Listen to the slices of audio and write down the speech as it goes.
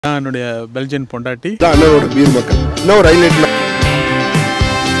என்னுடைய பெல்ஜியன் பொண்டாட்டி அண்ணனோட பீர் மக்கள். இன்னும் ஒரு ஹைலைட்ல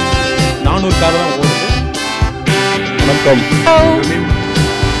 400 கார் தான் ஓடுது. வணக்கம்.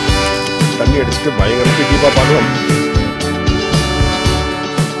 தண்ணி அடிச்சுட்டு பயங்கர டீப்பாக பார்க்கலாம்.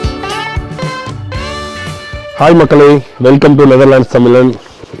 ஹாய் மக்களே, வெல்கம் டு நெதர்லாண்ட்ஸ் தமிழன்.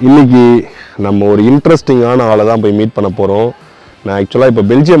 இன்னைக்கு நம்ம ஒரு இன்ட்ரெஸ்டிங்கான ஆளை தான் போய் மீட் பண்ண போகிறோம். நான் ஆக்சுவலாக இப்போ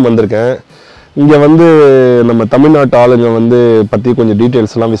பெல்ஜியம் வந்திருக்கேன். இங்கே வந்து நம்ம தமிழ்நாட்டு ஆளுங்க பற்றி கொஞ்சம்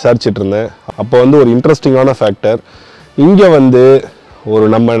டீட்டெயில்ஸ்லாம் விசாரிச்சுட்டு இருந்தேன். அப்போ ஒரு இன்ட்ரெஸ்டிங்கான ஃபேக்டர், இங்கே ஒரு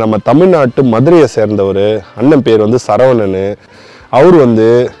நம்ம தமிழ்நாட்டு மதுரையை சேர்ந்தவர் அண்ணன் பேர் சரவணன். அவர்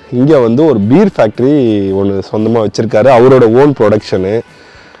இங்கே ஒரு பீர் ஃபேக்ட்ரி ஒன்று சொந்தமாக வச்சுருக்காரு, அவரோட ஓன் ப்ரொடக்ஷனு.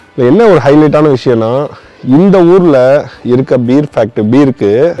 என்ன ஒரு ஹைலைட்டான விஷயம்னா, இந்த ஊரில் இருக்க பீருக்கு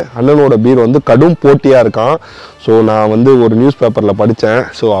அண்ணனோட பீர் கடும் போட்டியாக இருக்கான். ஸோ நான் ஒரு நியூஸ் பேப்பரில் படித்தேன்.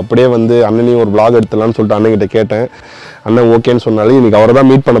 ஸோ அப்படியே அண்ணனையும் ஒரு vlog எடுத்துலான்னு சொல்லிட்டு அண்ணன்கிட்ட கேட்டேன். அண்ணன் ஓகேன்னு சொன்னாலே இன்றைக்கி அவரை தான்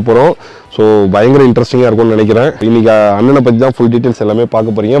மீட் பண்ண போகிறோம். ஸோ பயங்கர இன்ட்ரெஸ்டிங்காக இருக்கும்னு நினைக்கிறேன். இன்றைக்கி அண்ணனை பற்றி தான் ஃபுல் டீட்டெயில்ஸ் எல்லாமே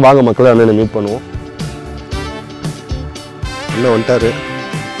பார்க்க போகிறீங்க. வாங்க மக்களே, அண்ணனை மீட் பண்ணுவோம். அண்ணன் வந்துட்டாரு.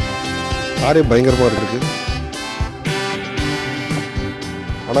 காரே பயங்கரமாக இருக்குது.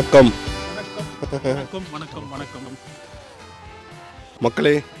 வணக்கம். வணக்கம் வணக்கம் வணக்கம்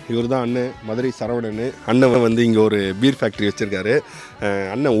மக்களே, இவர் தான் அண்ணன், மதுரை சரவணன். அண்ணன் இங்கே ஒரு பீர் ஃபேக்ட்ரி வச்சுருக்காரு.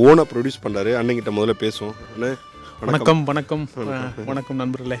 அண்ணன் ஓனாக ப்ரொடியூஸ் பண்ணுறாரு. அண்ணன்கிட்ட முதல்ல பேசுவோம். அண்ணன் வணக்கம் வணக்கம் வணக்கம்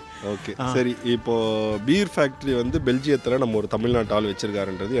நண்பர்களே. ஓகே, சரி. இப்போது பீர் ஃபேக்ட்ரி பெல்ஜியத்தில் நம்ம ஒரு தமிழ்நாட்டு ஆள்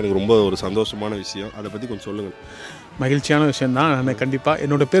வச்சுருக்காருன்றது எனக்கு ரொம்ப ஒரு சந்தோஷமான விஷயம். அதை பற்றி கொஞ்சம் சொல்லுங்கள். மகிழ்ச்சியான விஷயந்தான். நான் கண்டிப்பாக,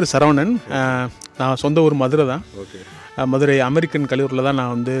 என்னோட பேர் சரவணன். நான் சொந்த ஊர் மதுரை தான். ஓகே, மதுரை அமெரிக்கன் கல்லூரியில் தான்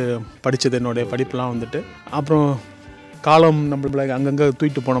நான் படித்தது. என்னுடைய படிப்புலாம் அப்புறம் காலம் நம்மள அங்கங்கே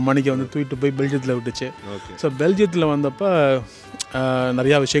தூக்கிட்டு போன மணிக்கு தூக்கிட்டு போய் பெல்ஜியத்தில் விட்டுச்சு. ஸோ பெல்ஜியத்தில் வந்தப்போ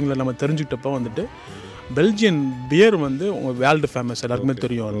நிறையா விஷயங்களை நம்ம தெரிஞ்சுக்கிட்டப்போ பெல்ஜியன் பியர் வேர்ல்டு ஃபேமஸ், எல்லாருக்குமே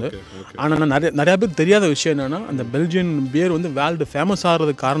தெரியும். ஆனால் நிறையா பேர் தெரியாத விஷயம் என்னென்னா, அந்த பெல்ஜியன் பியர் வேர்ல்டு ஃபேமஸ்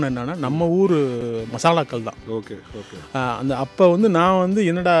ஆகிறதுக்கு காரணம் என்னென்னா, நம்ம ஊர் மசாலாக்கள் தான். Okay okay. அந்த அப்போ நான்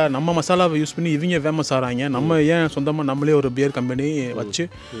என்னடா நம்ம மசாலாவை யூஸ் பண்ணி இவங்க ஃபேமஸ் ஆகிறாங்க, நம்ம ஏன் சொந்தமாக நம்மளே ஒரு பியர் கம்பெனி வச்சு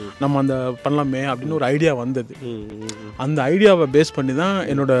நம்ம அந்த பண்ணலாமே அப்படின்னு ஒரு ஐடியா வந்தது. அந்த ஐடியாவை பேஸ் பண்ணி தான்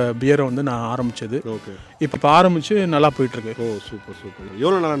என்னோட பியரை நான் ஆரம்பித்தது. ஓகே, இப்போ ஆரம்பித்து நல்லா போயிட்டுருக்கு. ஓ சூப்பர் சூப்பர்.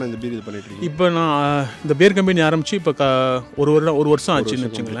 எவ்வளோ நாளாக இந்த பீர் இது பண்ணிட்டு இருக்கீங்க? இப்போ நான் இந்த பியர் கம்பெனி ஆரம்பித்து இப்போ ஒரு வருஷம் ஆச்சுன்னு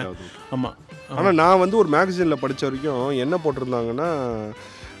வச்சுங்களேன். ஆமாம். ஆனால் நான் ஒரு மேகசினில் படித்த வரைக்கும் என்ன போட்டிருந்தாங்கன்னா,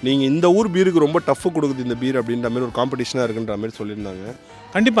 நீங்கள் இந்த ஊர் பீருக்கு ரொம்ப டஃப் கொடுக்குது இந்த பீர் அப்படின்ற மாதிரி ஒரு காம்படிஷனாக இருக்குன்ற மாதிரி சொல்லியிருந்தாங்க.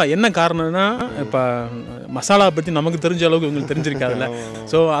 கண்டிப்பாக. என்ன காரணம்னா, இப்போ மசாலா பற்றி நமக்கு தெரிஞ்ச அளவுக்கு இவங்களுக்கு தெரிஞ்சிருக்காதுல்ல.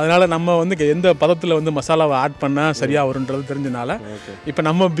 ஸோ அதனால் நம்ம எந்த பதத்தில் மசாலாவை ஆட் பண்ணால் சரியாக வருன்றது தெரிஞ்சனால இப்போ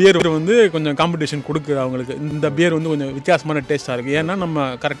நம்ம பியர் கொஞ்சம் காம்படிஷன் கொடுக்குற அவங்களுக்கு. இந்த பியர் கொஞ்சம் வித்தியாசமான டேஸ்ட்டாக இருக்குது. ஏன்னா நம்ம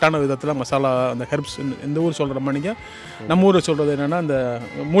கரெக்டான விதத்தில் மசாலா, அந்த ஹெர்ப்ஸ், இந்த ஊர் சொல்கிற மணிக்கு நம்ம ஊரை சொல்கிறது என்னென்னா, அந்த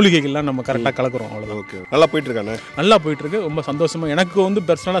மூலிகைகள்லாம் நம்ம கரெக்டாக கலக்குறோம். அவ்வளோதான். ஓகே, நல்லா போயிட்டுருக்கானே. நல்லா போயிட்டுருக்கு. ரொம்ப சந்தோஷமாக, எனக்கு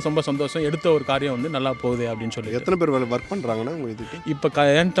பர்சனலாக ரொம்ப சந்தோஷம். எடுத்த ஒரு காரியம் நல்லா போகுது அப்படின்னு சொல்லி. எத்தனை பேர் ஒர்க் பண்ணுறாங்கன்னா உங்கள் இதுக்கு? இப்போ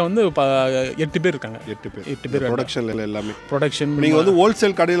என்கிட்ட 8 பேர் இருக்காங்க. 8 பேர் ப்ரொடக்ஷன்ல எல்லாமே. ப்ரொடக்ஷன். நீங்கள்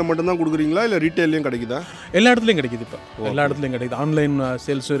ஹோல்சேல் கடையில் மட்டும்தான் கொடுக்குறீங்களா, இல்லை ரீட்டைல்லையும் கிடைக்குதா? எல்லா இடத்துலையும் கிடைக்குது. இப்போ எல்லா இடத்துலையும் கிடைக்குது. ஆன்லைன்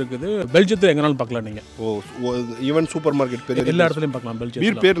சேல்ஸும் இருக்குது. பெல்ஜியத்தில் எங்கனாலும் பார்க்கலாம் நீங்கள். ஓ, ஈவன் சூப்பர் மார்க்கெட் பேர் எல்லா இடத்துலையும் பார்க்கலாம். பெல்ஜியம்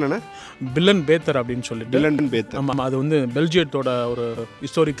பீர் பேர் என்னன்னா BillenBijter அப்படின்னு சொல்லிட்டு. BillenBijter. ஆமாம், அது பெல்ஜியத்தோட ஒரு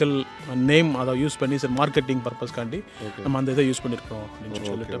ஹிஸ்டாரிக்கல் நேம். அதை யூஸ் பண்ணி சரி மார்க்கெட்டிங் பர்பஸ்க்காண்டி நம்ம அந்த இதை யூஸ் பண்ணியிருக்கோம்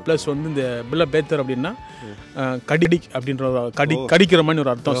அப்படின்னு சொல்லிட்டு. ப்ளஸ் இந்த BillenBijter அப்படின்னா கடி அப்படின்ற கடிக்கிற மாதிரி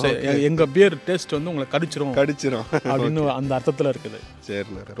ஒரு அர்த்தம். எங்க பியர் டேஸ்ட் உங்களை கடிச்சிரும் அப்படின்னு அந்த அர்த்தத்தில் இருக்குது.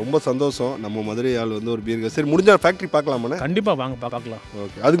 சரி, ரொம்ப சந்தோஷம். நம்ம மதுரை ஆள் ஒரு பீர். சரி, முடிஞ்ச ஃபேக்டரி பார்க்கலாமா? கண்டிப்பாக வாங்க பார்க்கலாம்.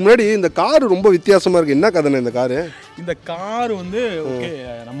 ஓகே. அதுக்கு முன்னாடி இந்த கார் ரொம்ப வித்தியாசமாக இருக்குது. என்ன கதைண்ணா இந்த காரு? இந்த கார் ஓகே,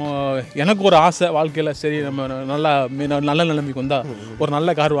 நம்ம எனக்கு ஒரு ஆசை வாழ்க்கையில். சரி, நம்ம நல்ல நிலைமைக்கு வந்தால் ஒரு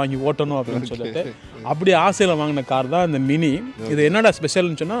நல்ல கார் வாங்கி ஓட்டணும் அப்படின்னு சொல்லிட்டு அப்படி ஆசையில் வாங்கின கார் தான் இந்த மினி. இது என்னடா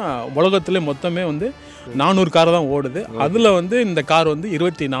ஸ்பெஷல்னு சொன்னால், உலகத்துலேயே மொத்தமே 400 கார் தான் ஓடுது. அதில் இந்த கார்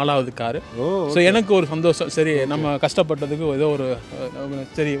 24வது கார். ஸோ எனக்கு ஒரு சந்தோஷம். சரி, நம்ம கஷ்டப்பட்டதுக்கு ஏதோ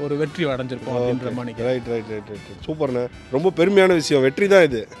ஒரு வெற்றி அடைஞ்சிருக்கோம் அப்படின்ற மாதிரி. ரைட். சூப்பர்ண்ணே, ரொம்ப பெருமையான விஷயம். வெற்றி தான்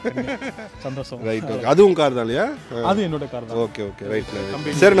இது. சந்தோஷம். ரைட். ஓகே. அதுவும் கார் தான் இல்லையா? அது என்னோட கார் தான். Okay right.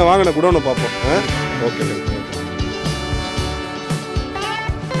 சரி, நான் வாங்கின குடோனை பார்ப்போம். Okay right.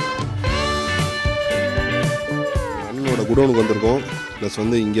 அண்ணனோட குடோனுக்கு வந்திருக்கோம். ப்ளஸ்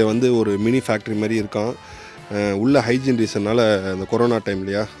இங்கே ஒரு மினி ஃபேக்ட்ரி மாதிரி இருக்கான். உள்ள ஹைஜீன் ரீசனால் அந்த கொரோனா டைம்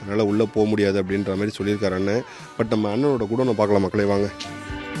இல்லையா, அதனால் உள்ளே போக முடியாது அப்படின்ற மாதிரி சொல்லியிருக்காரு அண்ணன். பட் நம்ம அண்ணனோட குடோனை பார்க்கலாம் மக்களே, வாங்க.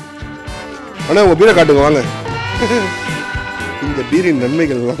 அண்ணா, உங்கள் பீரை காட்டுங்க, வாங்க. இந்த பீரின்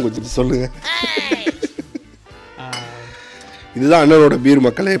நன்மைகள்லாம் கொஞ்சம் சொல்லுங்கள். இதுதான் அண்ணனோட பீர்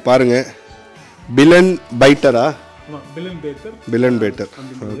மக்களே, பாருங்கள். BillenBijter. BillenBijter.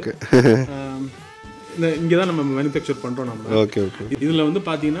 ஓகே. இங்கே தான் நம்ம மேனுஃபேக்சர் பண்ணுறோம் நம்ம. Okay okay. இதில் வந்து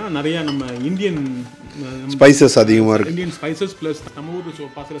பார்த்தீங்கன்னா நிறையா நம்ம இந்தியன் ஸ்பைசஸ் அதிகமாக இருக்குது. இந்தியன் ஸ்பைசஸ் ப்ளஸ் நம்ம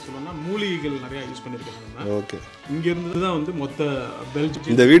ஊர் பாசையில் சொல்லணும்னா மூலிகைகள் நிறையா யூஸ் பண்ணியிருக்காங்க. ஓகே. இங்கேருந்து தான் வந்து மொத்த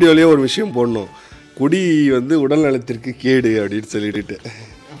பெல்ஜியம். இந்த வீடியோலேயே ஒரு விஷயம் போடணும், குடி வந்து உடல் நலத்திற்கு கேடு அப்படின்னு சொல்லிட்டு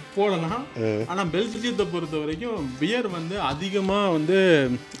போடலாம். ஆனால் பெல்ஜியத்தை பொறுத்த வரைக்கும் பியர் வந்து அதிகமாக வந்து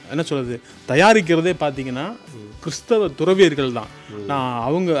என்ன சொல்கிறது தயாரிக்கிறதே பார்த்தீங்கன்னா கிறிஸ்தவ துறவியர்கள் தான். நான்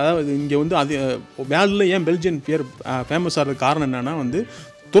அவங்க அதாவது இங்கே வந்து அது வேலில் ஏன் பெல்ஜியன் பியர் ஃபேமஸ் ஆகிறதுக்கு காரணம் என்னென்னா வந்து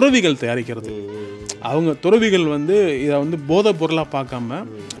துறவிகள் தயாரிக்கிறது. அவங்க துறவிகள் வந்து இதை வந்து போதை பொருளாக பார்க்காம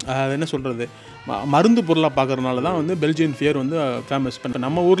அது என்ன சொல்கிறது மருந்து பொருளாக பார்க்குறதுனால தான் வந்து பெல்ஜியன் பியர் வந்து ஃபேமஸ்.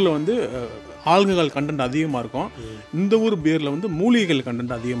 நம்ம ஊரில் வந்து ஆல்கஹால் கண்டென்ட் அதிகமாக இருக்கும், இந்த ஊர் பியரில் வந்து மூலிகைகள்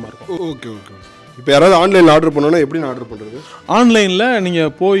கண்டென்ட் அதிகமாக இருக்கும். Okay okay. இப்போ யாராவது ஆன்லைனில் ஆர்டர் பண்ணோன்னா எப்படி நான் ஆர்டர் பண்ணுறது? ஆன்லைனில்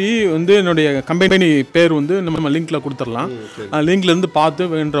நீங்கள் போய் வந்து என்னுடைய கம்பெனி பேர் வந்து நம்ம லிங்க்கில் கொடுத்துடலாம். லிங்க்லேருந்து பார்த்து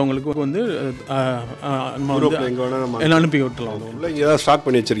வேண்டவங்களுக்கு வந்து நம்ம வந்து அனுப்பி விட்டுலாம். இங்கே தான் ஸ்டாக்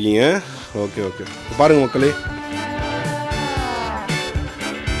பண்ணி வச்சுருக்கீங்க. Okay okay. பாருங்கள் மக்களே,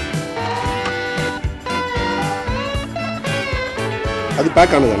 அது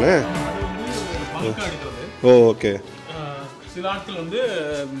பேக் ஆனதானே? ஓ ஓகே. சில ஆட்கள் வந்து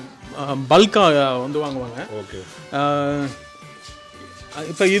பல்காக வந்து வாங்குவாங்க. ஓகே.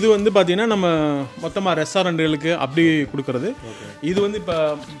 இப்போ இது வந்து பார்த்தீங்கன்னா நம்ம மொத்தமாக ரெஸ்டாரண்ட்டுகளுக்கு அப்படி கொடுக்குறது. இது வந்து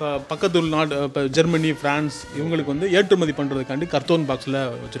இப்போ பக்கத்து நாடு இப்போ ஜெர்மனி, ஃப்ரான்ஸ் இவங்களுக்கு வந்து ஏற்றுமதி பண்ணுறதுக்காண்டி கர்த்தோன் பாக்ஸில்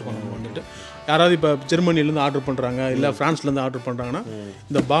வச்சுருக்கோம். நம்ம வந்துட்டு யாராவது இப்போ ஜெர்மனிலேருந்து ஆர்டர் பண்ணுறாங்க இல்லை ஃப்ரான்ஸ்லேருந்து ஆர்டர் பண்ணுறாங்கன்னா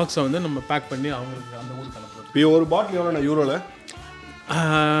இந்த பாக்ஸை வந்து நம்ம பேக் பண்ணி அவங்களுக்கு அந்த ஊருக்கு அனுப்புறோம். இப்போ ஒரு பாட்டில் எவ்வளோ யூரோவில்?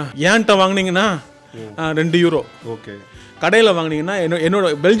 ஏன்ட்ட வாங்கினீங்கன்னா 2 யூரோ. ஓகே. கடையில் வாங்கினீங்கன்னா என்னோட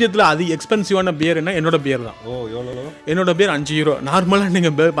பெல்ஜியத்தில் அதிக எக்ஸ்பென்சிவான பியர் என்ன என்னோட பியர் தான். ஓ எவ்வளோ? என்னோட பியர் 5 யூரோ. நார்மலாக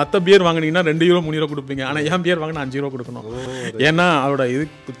நீங்கள் மற்ற பியர் வாங்கினீங்கன்னா 2 யூரோ 3 யூரோ கொடுப்பீங்க. ஆனால் என் பியர் வாங்கினா 5 யூரோ கொடுக்கணும். ஏன்னா அதோட இது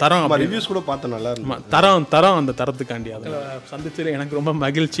தரம். ரிவ்யூஸ் கூட பார்த்தேன், நல்லா இருக்கும். தரம் அந்த தரத்துக்காண்டி அதில் சந்திச்சதில் எனக்கு ரொம்ப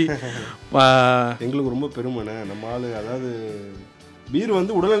மகிழ்ச்சி. எங்களுக்கு ரொம்ப பெருமைண்ணே. நம்ம ஆள் அதாவது பீர்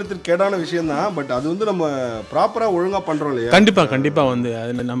வந்து உடல்நலத்திற்கு கேடான விஷயம் தான், பட் அது வந்து நம்ம ப்ராப்பராக ஒழுங்காக பண்ணுறோம் இல்லையா? கண்டிப்பாக வந்து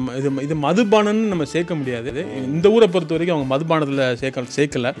அது நம்ம இது மதுபானம்னு நம்ம சேர்க்க முடியாது. இந்த ஊரை பொறுத்த வரைக்கும் அவங்க மதுபானத்தில்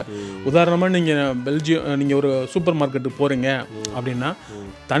சேர்க்கலை. உதாரணமாக நீங்கள் ஒரு சூப்பர் மார்க்கெட்டுக்கு போகிறீங்க அப்படின்னா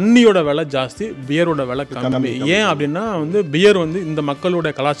தண்ணியோட விலை ஜாஸ்தி, பியரோட விலை கம்மி. ஏன் அப்படின்னா வந்து பியர் வந்து இந்த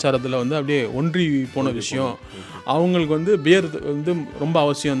மக்களோட கலாச்சாரத்தில் வந்து அப்படியே ஒன்றி போன விஷயம். அவங்களுக்கு வந்து பியர் வந்து ரொம்ப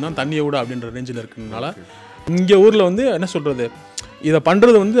அவசியம் தான் தண்ணியை விட அப்படின்ற ரேஞ்சில் இருக்கிறதுனால இங்கே ஊரில் வந்து என்ன சொல்கிறது இதை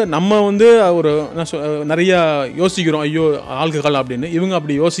பண்ணுறது வந்து நம்ம வந்து ஒரு நிறையா யோசிக்கிறோம், ஐயோ ஆல்கஹால் அப்படின்னு. இவங்க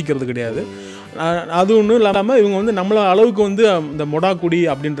அப்படி யோசிக்கிறது கிடையாது. அது ஒன்றும் இல்லாமல் இவங்க வந்து நம்மள அளவுக்கு வந்து இந்த மொடாக்குடி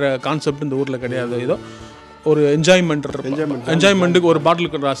அப்படின்ற கான்செப்ட் இந்த ஊரில் கிடையாது. ஏதோ ஒரு என்ஜாய்மெண்ட்டுக்கு ஒரு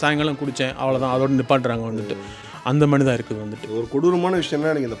பாட்டிலுக்கு சாயங்காலம் குடித்தேன் அவ்வளோதான், அதோட நிப்பாட்டுறாங்க வந்துட்டு. அந்த மாதிரி தான் இருக்குது வந்துட்டு. ஒரு கொடூரமான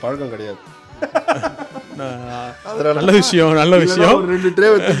விஷயம்னா எனக்கு இந்த பழக்கம் கிடையாது. நல்ல விஷயம். 2 ட்ரே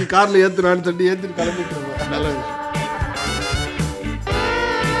வச்சு காரில் ஏற்றுனான்னு சொல்லி ஏற்றிட்டு கிளம்பிட்டு இருக்கேன். நல்ல விஷயம்.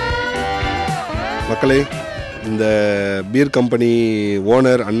 மக்களே, இந்த பீர் கம்பெனி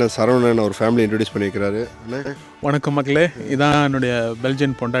ஓனர் அண்ணன் சரவணன் ஒரு ஃபேமிலி இன்ட்ரடியூஸ் பண்ணி வைக்கிறாரு. வணக்கம் மக்களே, இதான் என்னுடைய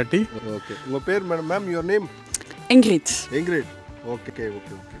பெல்ஜியன் பொண்டாட்டி. ஓகே. உங்கள் பேர் ma'am? Your name? Ingrid. Okay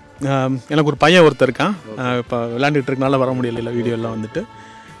okay okay. எனக்கு ஒரு பையன் ஒருத்தர் இருக்கான். இப்போ விளையாண்டுட்டு இருக்கனால வர முடியல வீடியோலாம் வந்துட்டு.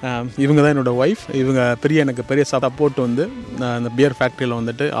 இவங்க தான் என்னோடய ஒய்ஃப். இவங்க எனக்கு பெரிய சப்போர்ட் வந்து அந்த பியர் ஃபேக்ட்ரியில்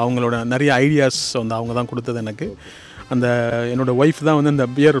வந்துட்டு அவங்களோட நிறைய ஐடியாஸ் வந்து அவங்க தான் கொடுத்தது எனக்கு. அந்த என்னோடய ஒய்ஃப் தான் வந்து இந்த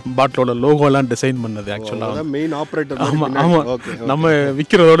பியர் பாட்டிலோட லோகோலாம் டிசைன் பண்ணது. ஆக்சுவலாக மெயின் ஆப்ரேட்டர். ஆமாம். நம்ம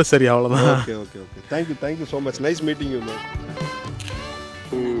விற்கிறதோட சரி, அவ்வளோதான். Okay okay okay. Thank you so much. Nice meeting you.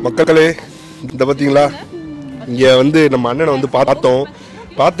 மக்களே, இந்த பார்த்தீங்களா, இங்கே வந்து நம்ம அண்ணனை வந்து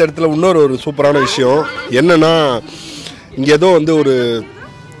பார்த்த இடத்துல இன்னொரு சூப்பரான விஷயம் என்னென்னா, இங்கே ஏதோ வந்து ஒரு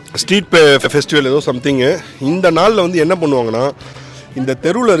ஸ்ட்ரீட் ஃபெஸ்டிவல் ஏதோ சம்திங்கு. இந்த நாளில் வந்து என்ன பண்ணுவாங்கன்னா, இந்த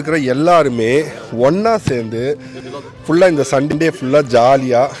தெருவில் இருக்கிற எல்லாருமே ஒன்றா சேர்ந்து ஃபுல்லாக இந்த சண்டே ஃபுல்லாக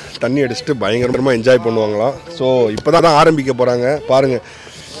ஜாலியாக தண்ணி அடிச்சுட்டு பயங்கரமாக என்ஜாய் பண்ணுவாங்களாம். ஸோ இப்போ தான் ஆரம்பிக்க போகிறாங்க. பாருங்கள்,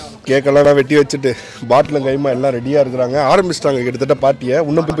 கேக்கெல்லாம் வெட்டி வச்சுட்டு பாட்டிலும் கைமா எல்லாம் ரெடியாக இருக்கிறாங்க. ஆரம்பிச்சிட்டாங்க கிட்டத்தட்ட பார்ட்டியை.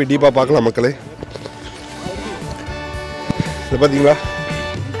 இன்னும் போய் டீப்பாக பார்க்கலாம் மக்களே. இதை பார்த்தீங்களா,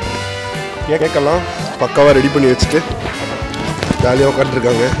 கேக்கெல்லாம் பக்காவாக ரெடி பண்ணி வச்சுட்டு ஜாலியாக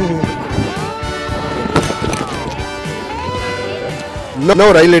உட்காந்துருக்காங்க. என்ன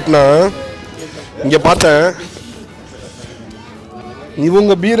ஒரு ஹைலைட்னா, இங்கே பார்த்தேன்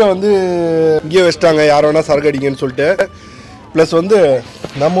இவங்க பீரை வந்து இங்கே வச்சிட்டாங்க, யார் வேணா சரக்கு அடிங்கன்னு சொல்லிட்டு. ப்ளஸ் வந்து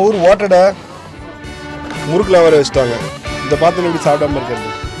நம்ம ஊர் ஓட்டடை முறுக்கில் வர வச்சுட்டாங்க. இதை பார்த்து எப்படி சாப்பிடாம இருக்கிறது.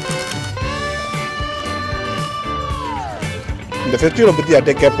 இந்த ஃபெஸ்டிவலை பற்றி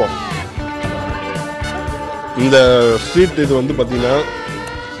யார்ட்டே கேட்போம். இந்த ஸ்ட்ரீட் இது வந்து பார்த்திங்கன்னா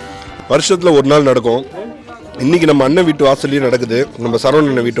வருஷத்தில் ஒரு நாள் நடக்கும். இன்றைக்கி நம்ம அண்ணன் வீட்டு வாசல்லையே நடக்குது, நம்ம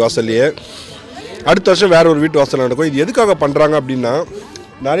சரவணன் அண்ணன் வீட்டு வாசல்லையே. அடுத்த வருஷம் வேறு ஒரு வீட்டு வாசல் நடக்கும். இது எதுக்காக பண்ணுறாங்க அப்படின்னா,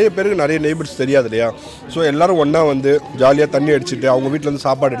 நிறைய பேருக்கு நிறைய நெய்பர்ஸ் தெரியாது இல்லையா. ஸோ எல்லோரும் ஒன்றா வந்து ஜாலியாக தண்ணி அடிச்சுட்டு அவங்க வீட்டிலேருந்து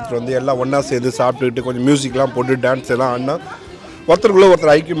சாப்பாடு எடுத்துகிட்டு வந்து எல்லாம் ஒன்றா சேர்ந்து சாப்பிட்டுக்கிட்டு கொஞ்சம் மியூசிக்லாம் போட்டு டான்ஸ் எல்லாம் ஆடினா ஒருத்தருக்குள்ளே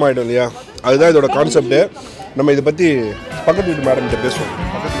ஒருத்தர் ஐக்கியமாகிடும் இல்லையா. அதுதான் இதோட கான்செப்ட்டு. நம்ம இதை பற்றி பக்கத்து வீட்டு மேடம்கிட்ட பேசுவோம்.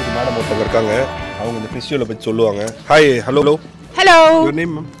 பக்கத்து வீட்டு மேடம் ஒருத்தவங்க இருக்காங்க, அவங்க இந்த ஃபெஸ்டிவலை பற்றி சொல்லுவாங்க. Hi, hello. Hello. Your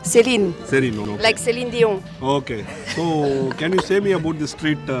name, ma'am? Céline. Céline, okay. Like Céline Dion. Okay. So, can you say me about the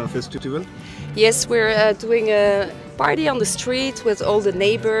street festival? Yes, we're doing a party on the street with all the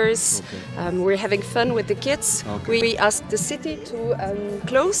neighbors. Okay. We're having fun with the kids. Okay. We ask the city to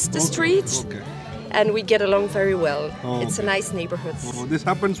close the street. Okay. And we get along very well. Oh, it's a nice neighborhood. Oh, this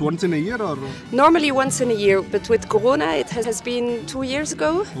happens once in a year or? Normally once in a year, but with Corona it has been 2 years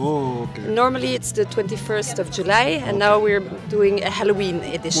ago. Oh, okay. Normally it's the 21st of July, and now we're doing a Halloween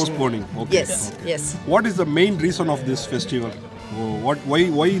edition. Postponing. Okay. Yes, okay. yes. What is the main reason of this festival? Oh,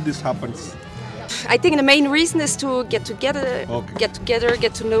 why this happens? I think the main reason is to get together,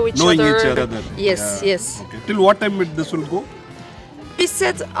 get to know each Knowing other. each other. Yes, yeah. yes. Okay. Till what time this will go?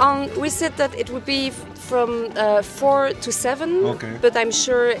 We said that it would be from 4 to 7, Okay. but I'm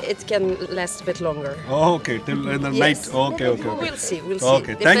sure it can last a bit longer. Oh, okay. Till in the Yes. night. Okay. We'll see.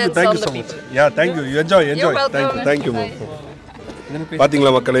 Okay. Thank you Depends on so the much. people. Yeah, thank you. You enjoy. You're welcome. Thank you. Bye.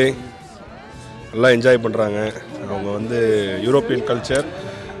 பாத்தீங்களா மக்களே, எல்லாம் enjoy பண்ணுறாங்க. அவங்க வந்து European culture.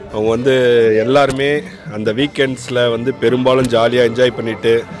 அவங்க வந்து எல்லாருமே அந்த வீக்கெண்ட்ஸில் வந்து பெரும்பாலும் ஜாலியாக என்ஜாய்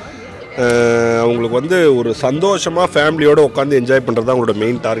பண்ணிவிட்டு அவங்களுக்கு வந்து ஒரு சந்தோஷமாக ஃபேமிலியோடு உட்காந்து என்ஜாய் பண்ணுறது தான் அவங்களோட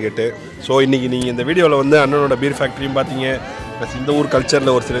மெயின் டார்கெட்டு. ஸோ இன்றைக்கி நீங்கள் இந்த வீடியோவில் வந்து அண்ணனோட பீர் ஃபேக்ட்ரியும் பார்த்தீங்க, ப்ளஸ் இந்த ஊர்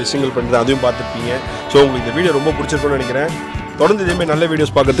கல்ச்சரில் ஒரு சில விஷயங்கள் பண்ணுறது அதையும் பார்த்துருப்பீங்க. ஸோ உங்களுக்கு இந்த வீடியோ ரொம்ப பிடிச்சிருக்குன்னு நினைக்கிறேன். தொடர்ந்து இதேமாதிரி நல்ல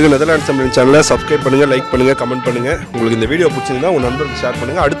வீடியோஸ் பார்க்கறதுக்கு நெதர்லாண்ட்ஸ் தமிழன் சேனலை சப்ஸ்கிரைப் பண்ணுங்கள், லைக் பண்ணுங்கள், கமெண்ட் பண்ணுங்கள். உங்களுக்கு இந்த வீடியோ பிடிச்சிருந்தா உங்கள் நண்பர்களுக்கு ஷேர்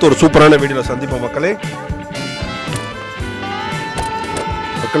பண்ணுங்கள். அடுத்து ஒரு சூப்பரான வீடியோவில் சந்திப்போம் மக்களே.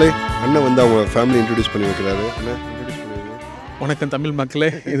 அண்ணன் வந்து அவங்க ஃபேமிலி இன்ட்ரடியூஸ் பண்ணி வைக்கிறாரு. அண்ணன் இன்ட்ரடியூஸ் பண்ணுவீங்க. வணக்கம் தமிழ் மக்களே,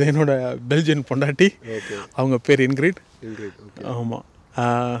 இது என்னோட பெல்ஜியன் பொண்டாட்டி. அவங்க பேர் இன்கிரிட். ஆமாம்.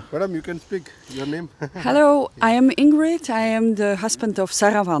 Madam, you can speak your name. Hello, I am Ingrid. I am the husband of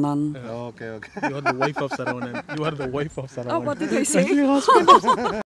Saravanan. Okay. You are the wife of Saravanan. You are the wife of Saravanan. Oh, what did I say?